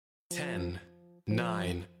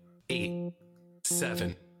9, 8,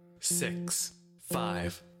 7, 6,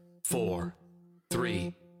 5, 4,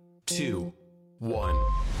 3, 2, 1.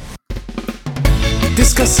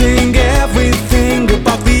 Discussing everything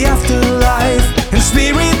about the afterlife and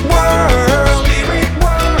spirit world.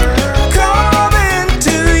 Coming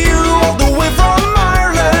to you all the way from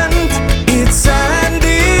Ireland, it's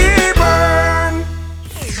Sandie, Byrne.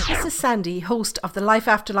 This is Sandie, host of the Life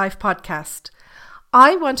AfterLife podcast.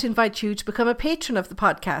 I want to invite you to become a patron of the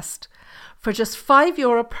podcast. For just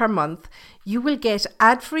 €5 per month, you will get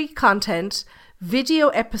ad-free content, video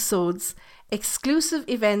episodes, exclusive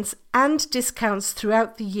events and discounts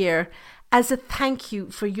throughout the year as a thank you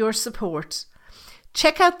for your support.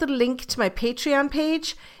 Check out the link to my Patreon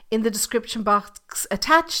page in the description box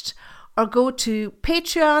attached, or go to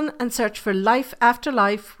Patreon and search for Life After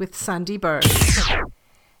Life with Sandie Byrne.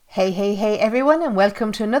 Hey everyone, and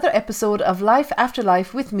welcome to another episode of Life After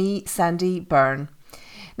Life with me, Sandie Byrne.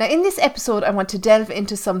 Now in this episode I want to delve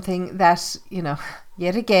into something that,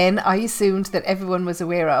 yet again I assumed that everyone was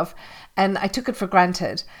aware of, and I took it for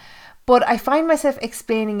granted. But I find myself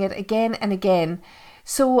explaining it again and again,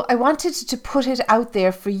 so I wanted to put it out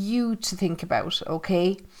there for you to think about,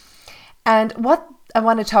 okay? And what I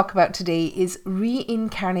want to talk about today is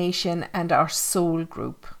reincarnation and our soul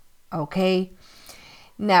group, okay?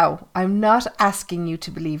 Now, I'm not asking you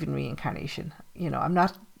to believe in reincarnation. I'm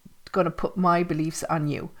not going to put my beliefs on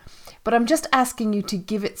you, but I'm just asking you to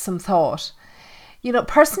give it some thought.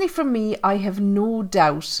 Personally for me, I have no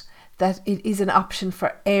doubt that it is an option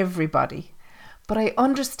for everybody, but I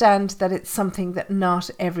understand that it's something that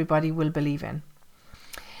not everybody will believe in.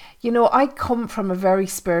 I come from a very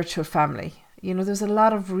spiritual family. There's a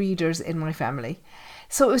lot of readers in my family.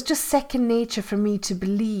 So it was just second nature for me to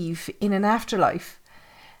believe in an afterlife,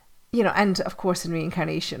 and of course in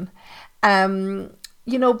reincarnation.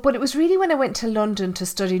 But it was really when I went to London to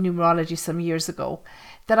study numerology some years ago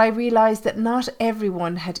that I realised that not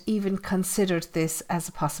everyone had even considered this as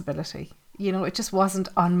a possibility. It just wasn't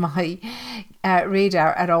on my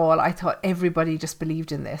radar at all. I thought everybody just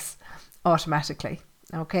believed in this automatically.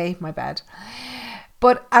 Okay, my bad.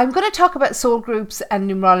 But I'm going to talk about soul groups and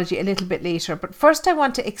numerology a little bit later. But first I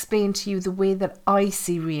want to explain to you the way that I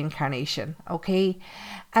see reincarnation, okay?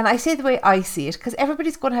 And I say the way I see it because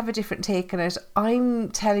everybody's going to have a different take on it. I'm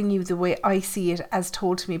telling you the way I see it as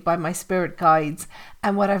told to me by my spirit guides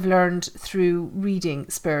and what I've learned through reading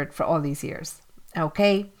spirit for all these years,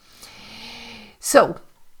 okay? So,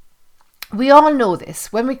 we all know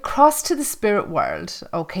this. When we cross to the spirit world,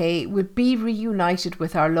 okay, we'll be reunited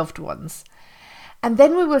with our loved ones. And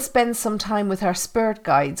then we will spend some time with our spirit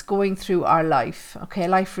guides going through our life, okay,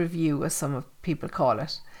 life review as some people call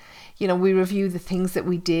it. We review the things that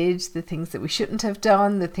we did, the things that we shouldn't have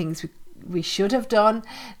done, the things we should have done,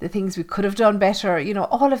 the things we could have done better,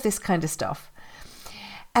 all of this kind of stuff.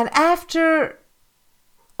 And after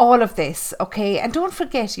all of this, okay, and don't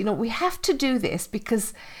forget, we have to do this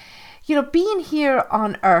because, being here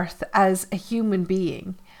on earth as a human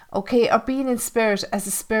being, okay, or being in spirit as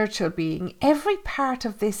a spiritual being, every part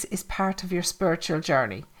of this is part of your spiritual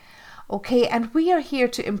journey, okay, and we are here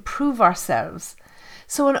to improve ourselves.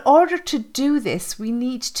 So in order to do this, we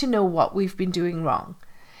need to know what we've been doing wrong.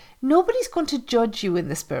 Nobody's going to judge you in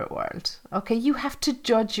the spirit world, okay? You have to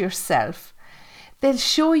judge yourself. They'll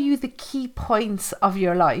show you the key points of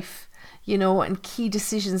your life, and key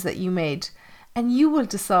decisions that you made. And you will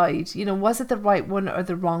decide, was it the right one or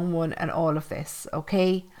the wrong one and all of this,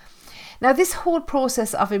 okay? Now, this whole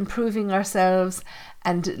process of improving ourselves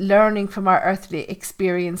and learning from our earthly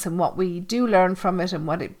experience and what we do learn from it and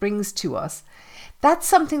what it brings to us, that's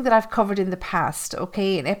something that I've covered in the past,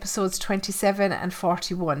 okay, in episodes 27 and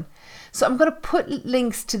 41. So I'm going to put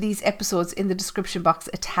links to these episodes in the description box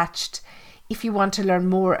attached if you want to learn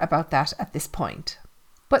more about that at this point.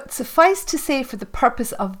 But suffice to say, for the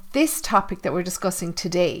purpose of this topic that we're discussing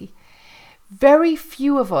today, very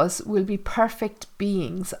few of us will be perfect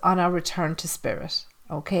beings on our return to spirit,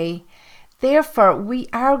 okay? Therefore, we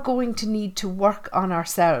are going to need to work on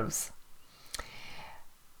ourselves.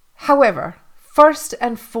 However, first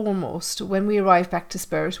and foremost, when we arrive back to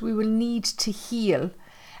spirit, we will need to heal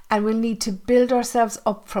and we'll need to build ourselves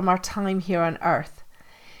up from our time here on earth.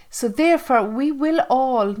 So therefore, we will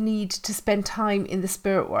all need to spend time in the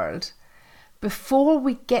spirit world before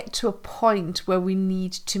we get to a point where we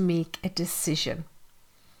need to make a decision.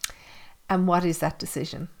 And what is that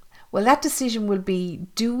decision? Well, that decision will be,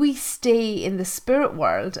 do we stay in the spirit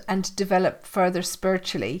world and develop further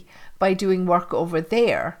spiritually by doing work over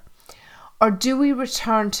there? Or do we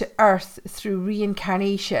return to earth through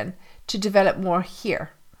reincarnation to develop more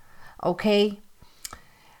here? Okay,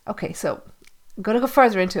 so I'm going to go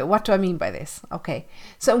further into it. What do I mean by this? Okay.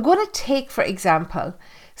 So I'm going to take, for example,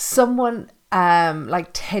 someone like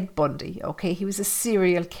Ted Bundy. Okay. He was a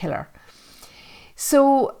serial killer.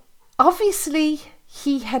 So obviously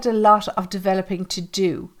he had a lot of developing to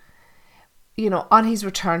do, on his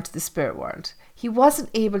return to the spirit world. He wasn't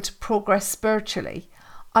able to progress spiritually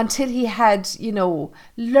until he had,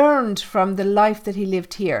 learned from the life that he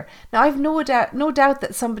lived here. Now, I've no doubt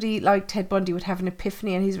that somebody like Ted Bundy would have an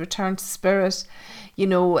epiphany on his return to spirit,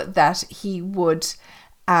 that he would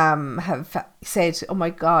have said, oh my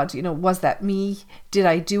God, was that me? Did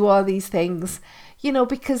I do all these things?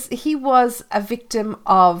 Because he was a victim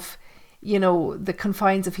of, the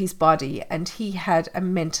confines of his body, and he had a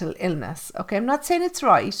mental illness. Okay, I'm not saying it's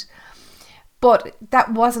right, but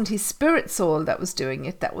that wasn't his spirit soul that was doing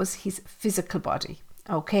it. That was his physical body.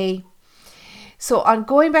 Okay. So on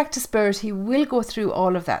going back to spirit, he will go through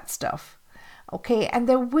all of that stuff. Okay. And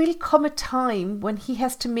there will come a time when he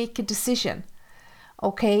has to make a decision.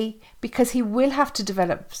 Okay. Because he will have to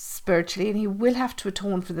develop spiritually, and he will have to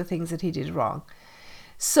atone for the things that he did wrong.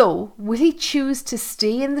 So will he choose to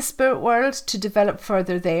stay in the spirit world to develop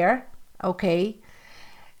further there? Okay.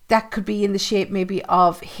 That could be in the shape maybe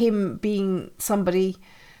of him being somebody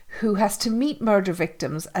who has to meet murder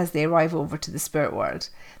victims as they arrive over to the spirit world.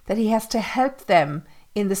 That he has to help them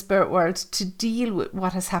in the spirit world to deal with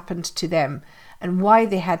what has happened to them and why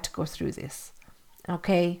they had to go through this.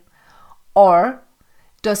 Okay. Or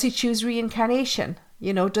does he choose reincarnation?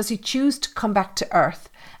 Does he choose to come back to earth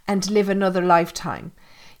and live another lifetime?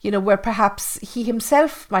 Where perhaps he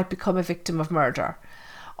himself might become a victim of murder.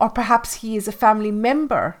 Or perhaps he is a family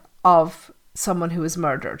member of someone who was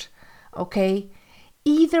murdered. Okay?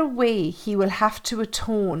 Either way, he will have to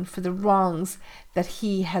atone for the wrongs that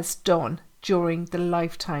he has done during the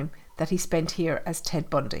lifetime that he spent here as Ted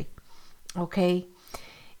Bundy. Okay?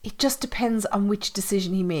 It just depends on which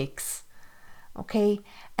decision he makes. Okay?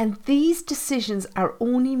 And these decisions are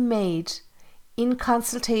only made in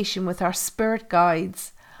consultation with our spirit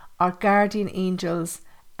guides, our guardian angels,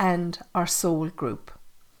 and our soul group.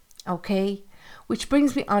 Okay, which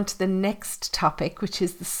brings me on to the next topic, which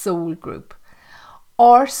is the soul group.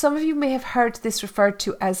 Or some of you may have heard this referred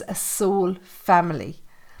to as a soul family.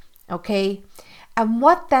 Okay, and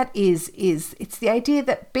what that is it's the idea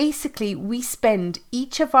that basically we spend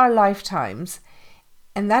each of our lifetimes,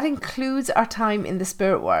 and that includes our time in the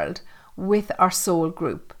spirit world, with our soul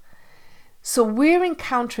group. So we're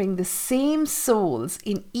encountering the same souls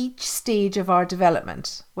in each stage of our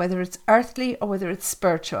development, whether it's earthly or whether it's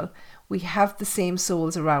spiritual. We have the same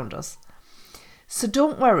souls around us. So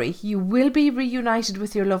don't worry, you will be reunited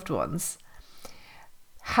with your loved ones.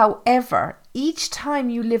 However, each time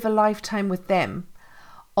you live a lifetime with them,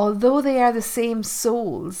 although they are the same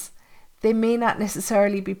souls, they may not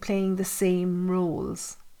necessarily be playing the same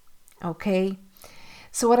roles. Okay?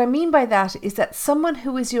 So what I mean by that is that someone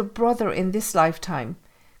who is your brother in this lifetime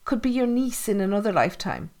could be your niece in another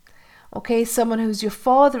lifetime. Okay, someone who's your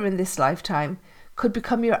father in this lifetime could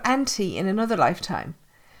become your auntie in another lifetime.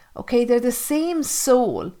 Okay, they're the same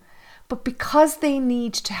soul, but because they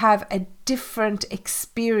need to have a different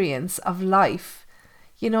experience of life,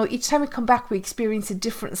 each time we come back, we experience a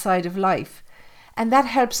different side of life. And that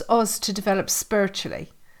helps us to develop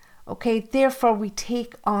spiritually. Okay, therefore we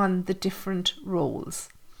take on the different roles.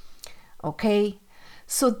 Okay,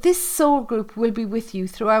 so this soul group will be with you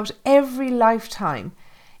throughout every lifetime,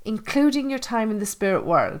 including your time in the spirit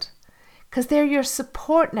world, because they're your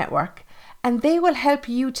support network, and they will help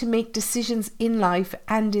you to make decisions in life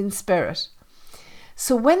and in spirit.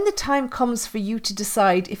 So when the time comes for you to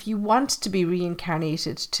decide if you want to be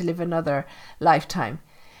reincarnated to live another lifetime,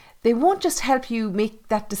 they won't just help you make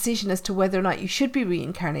that decision as to whether or not you should be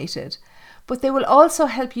reincarnated, but they will also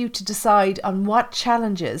help you to decide on what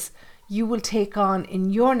challenges you will take on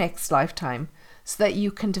in your next lifetime so that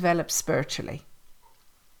you can develop spiritually.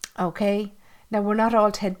 Okay? Now, we're not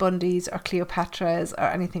all Ted Bundys or Cleopatras or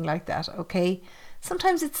anything like that, okay?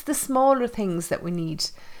 Sometimes it's the smaller things that we need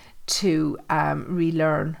to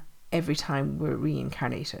relearn every time we're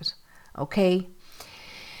reincarnated, okay?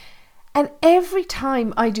 And every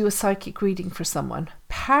time I do a psychic reading for someone,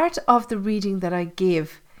 part of the reading that I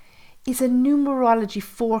give is a numerology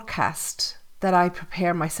forecast that I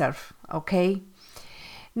prepare myself, okay?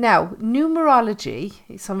 Now,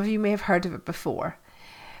 numerology, some of you may have heard of it before,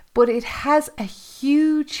 but it has a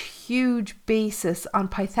huge, huge basis on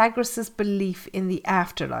Pythagoras' belief in the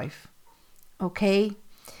afterlife, okay?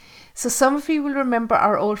 So some of you will remember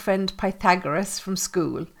our old friend Pythagoras from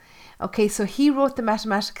school. Okay, so he wrote the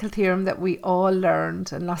mathematical theorem that we all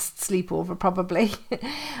learned and lost sleep over probably.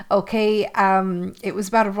 Okay, it was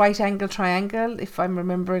about a right angle triangle, if I'm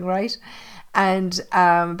remembering right, and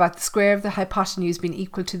about the square of the hypotenuse being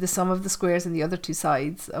equal to the sum of the squares in the other two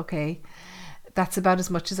sides. Okay, that's about as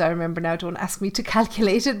much as I remember now. Don't ask me to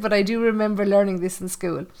calculate it, but I do remember learning this in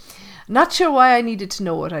school. Not sure why I needed to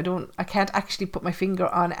know it. I can't actually put my finger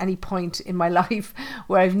on any point in my life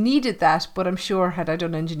where I've needed that, but I'm sure had I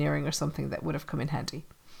done engineering or something, that would have come in handy.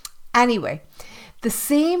 Anyway, the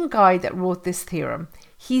same guy that wrote this theorem,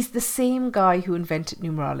 he's the same guy who invented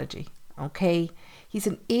numerology. Okay, he's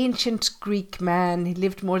an ancient Greek man. He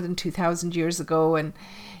lived more than 2,000 years ago, and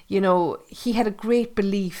he had a great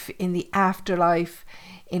belief in the afterlife,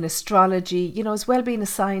 in astrology, as well being a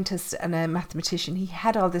scientist and a mathematician. He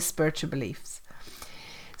had all these spiritual beliefs.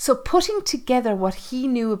 So putting together what he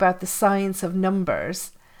knew about the science of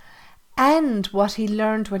numbers and what he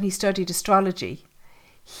learned when he studied astrology,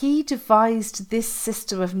 he devised this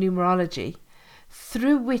system of numerology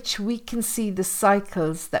through which we can see the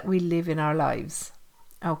cycles that we live in our lives.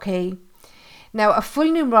 Okay? Now, a full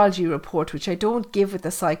numerology report, which I don't give with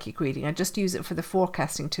the psychic reading, I just use it for the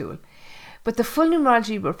forecasting tool. But the full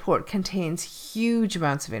numerology report contains huge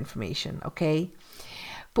amounts of information, okay?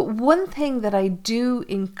 But one thing that I do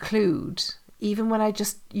include, even when I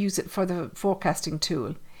just use it for the forecasting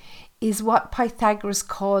tool, is what Pythagoras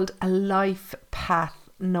called a life path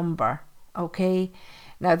number, okay?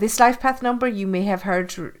 Now, this life path number, you may have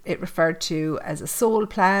heard it referred to as a soul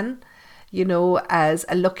plan, as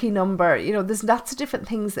a lucky number. There's lots of different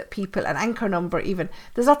things that people, an anchor number even,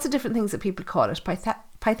 there's lots of different things that people call it.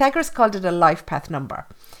 Pythagoras called it a life path number.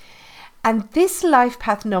 And this life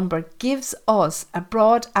path number gives us a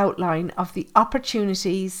broad outline of the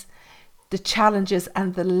opportunities, the challenges,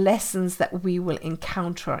 and the lessons that we will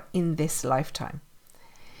encounter in this lifetime.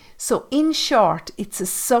 So in short, it's a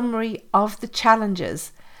summary of the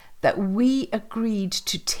challenges that we agreed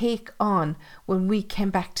to take on when we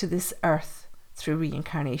came back to this earth through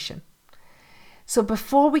reincarnation. So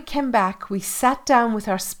before we came back, we sat down with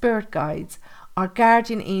our spirit guides, our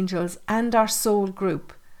guardian angels, and our soul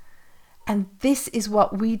group. And this is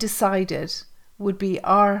what we decided would be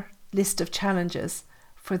our list of challenges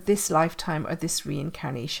for this lifetime or this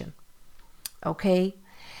reincarnation. Okay?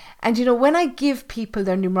 And when I give people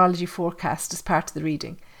their numerology forecast as part of the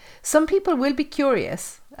reading, some people will be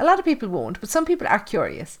curious. A lot of people won't, but some people are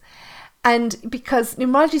curious. And because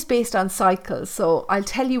numerology is based on cycles, so I'll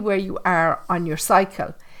tell you where you are on your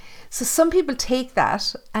cycle. So some people take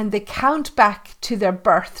that and they count back to their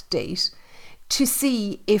birth date to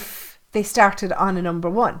see if they started on a number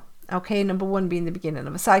 1. Okay, number 1 being the beginning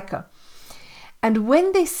of a cycle. And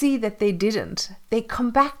when they see that they didn't, they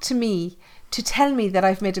come back to me to tell me that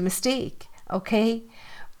I've made a mistake. Okay,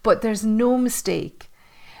 but there's no mistake.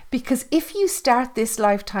 Because if you start this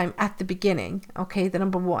lifetime at the beginning, okay, the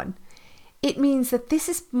number 1, it means that this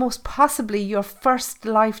is most possibly your first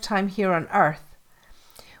lifetime here on earth.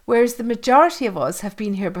 Whereas the majority of us have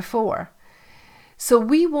been here before. So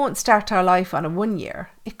we won't start our life on a 1 year.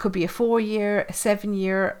 It could be a 4 year, a 7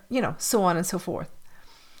 year, so on and so forth.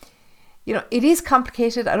 It is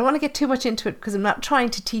complicated. I don't want to get too much into it because I'm not trying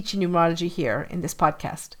to teach you numerology here in this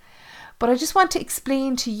podcast. But I just want to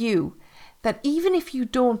explain to you that even if you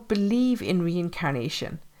don't believe in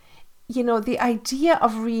reincarnation, the idea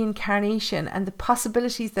of reincarnation and the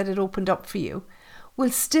possibilities that it opened up for you will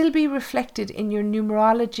still be reflected in your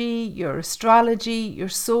numerology, your astrology, your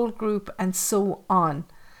soul group, and so on.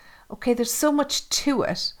 Okay, there's so much to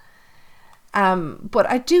it. But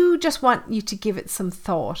I do just want you to give it some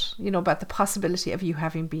thought, about the possibility of you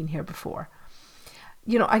having been here before.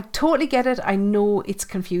 I totally get it. I know it's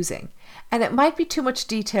confusing. And it might be too much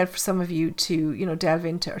detail for some of you to, delve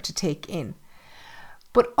into or to take in.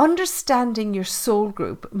 But understanding your soul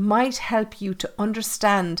group might help you to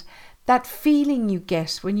understand that feeling you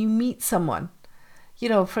get when you meet someone.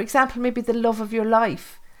 For example, maybe the love of your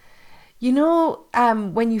life.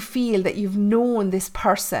 When you feel that you've known this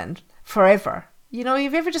person forever.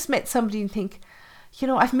 You've ever just met somebody and think,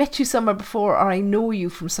 I've met you somewhere before, or I know you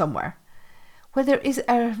from somewhere. Well, there is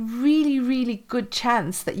a really, really good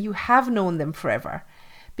chance that you have known them forever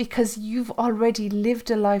because you've already lived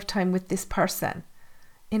a lifetime with this person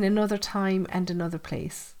in another time and another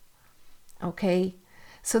place. Okay?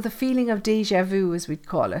 So the feeling of déjà vu, as we'd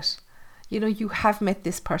call it, you have met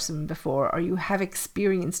this person before, or you have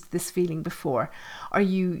experienced this feeling before, or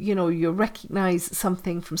you recognize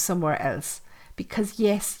something from somewhere else because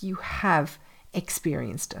yes, you have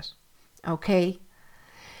experienced it. Okay?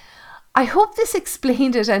 I hope this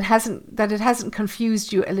explained it and that it hasn't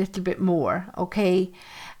confused you a little bit more, okay?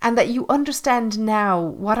 And that you understand now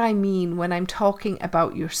what I mean when I'm talking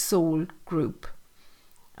about your soul group,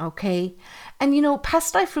 okay? And you know,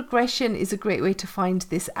 past life regression is a great way to find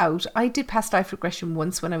this out. I did past life regression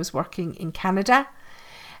once when I was working in Canada.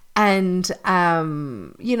 And,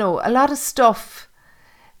 you know, a lot of stuff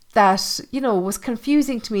that, you know, was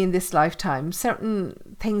confusing to me in this lifetime,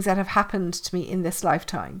 certain things that have happened to me in this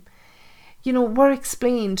lifetime, you know, were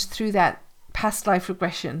explained through that past life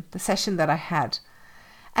regression, the session that I had.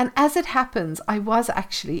 And as it happens, I was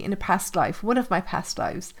actually in a past life, one of my past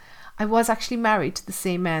lives, I was actually married to the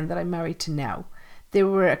same man that I'm married to now. They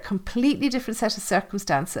were a completely different set of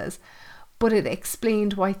circumstances, but it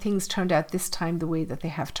explained why things turned out this time the way that they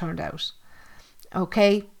have turned out.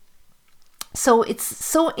 Okay? So it's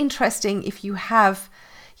so interesting if you have,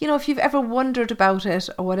 you know, if you've ever wondered about it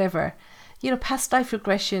or whatever, you know, past life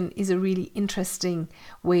regression is a really interesting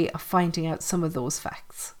way of finding out some of those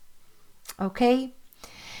facts. Okay?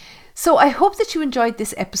 So I hope that you enjoyed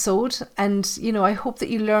this episode, and, you know, I hope that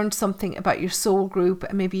you learned something about your soul group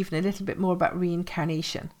and maybe even a little bit more about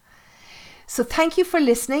reincarnation. So thank you for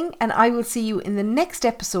listening, and I will see you in the next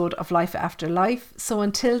episode of Life After Life. So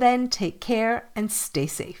until then, take care and stay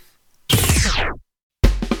safe.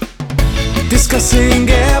 Discussing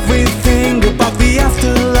everything